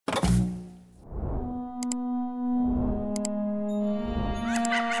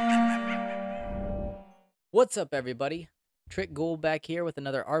What's up, everybody? Trick Ghoul back here with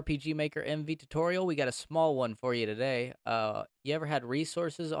another RPG Maker MV tutorial. We got a small one for you today. You ever had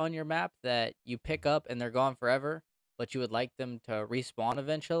resources on your map that you pick up and they're gone forever, but you would like them to respawn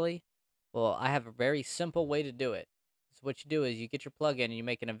eventually? Well, I have a very simple way to do it. So what you do is you get your plugin and you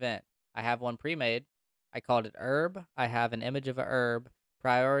make an event. I have one pre-made. I called it herb. I have an image of a herb.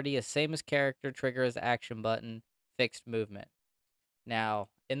 Priority is same as character, trigger is action button, fixed movement. Now,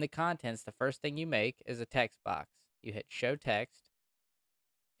 in the contents, the first thing you make is a text box. You hit show text,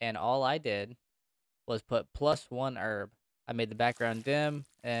 and all I did was put +1 herb. I made the background dim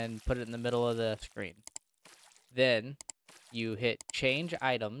and put it in the middle of the screen. Then you hit change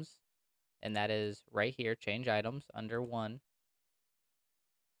items, and that is right here, change items under 1,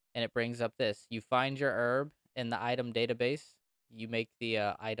 and it brings up this. You find your herb in the item database. You make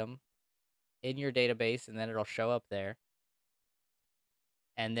the item in your database, and then it'll show up there.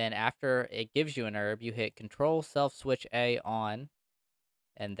 And then after it gives you an herb, you hit Control Self Switch A on,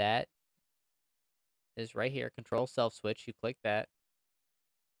 and that is right here. Control Self Switch. You click that,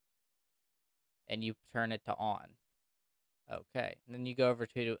 and you turn it to on. Okay. And then you go over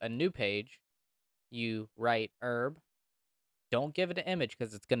to a new page. You write herb. Don't give it an image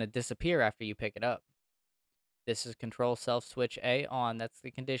because it's going to disappear after you pick it up. This is Control Self Switch A on. That's the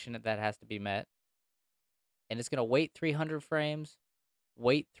condition that has to be met. And it's going to wait 300 frames.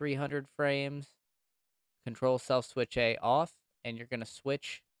 Wait 300 frames. Control Self Switch A off, and you're going to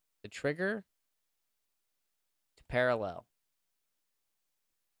switch the trigger to parallel.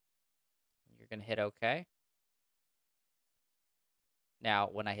 You're going to hit OK. Now,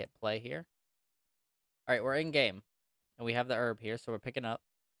 when I hit play here, all right, we're in game, and we have the herb here, so we're picking up.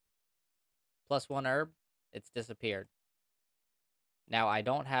 +1 herb, it's disappeared. Now, I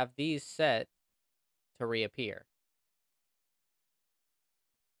don't have these set to reappear,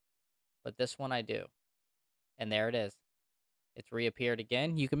 but this one I do, and there it is. It's reappeared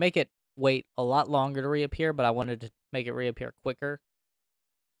again. You can make it wait a lot longer to reappear, but I wanted to make it reappear quicker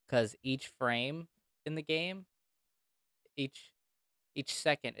because each frame in the game, each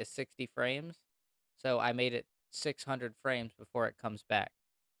second is 60 frames, so I made it 600 frames before it comes back.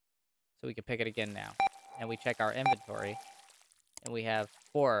 So we can pick it again now. And we check our inventory, and we have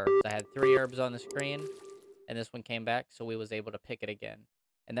 4 herbs. I had 3 herbs on the screen, and this one came back, so we was able to pick it again.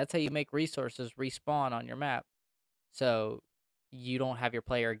 And that's how you make resources respawn on your map. So you don't have your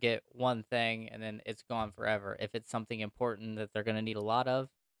player get one thing and then it's gone forever. If it's something important that they're going to need a lot of,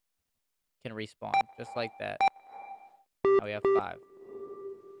 can respawn just like that. Now we have 5.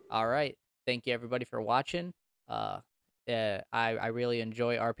 All right. Thank you, everybody, for watching. I really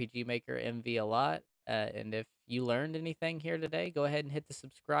enjoy RPG Maker MV a lot. And if you learned anything here today, go ahead and hit the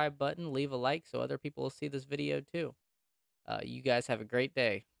subscribe button. Leave a like so other people will see this video too. You guys have a great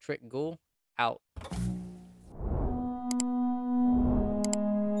day. Trick Ghoul, out.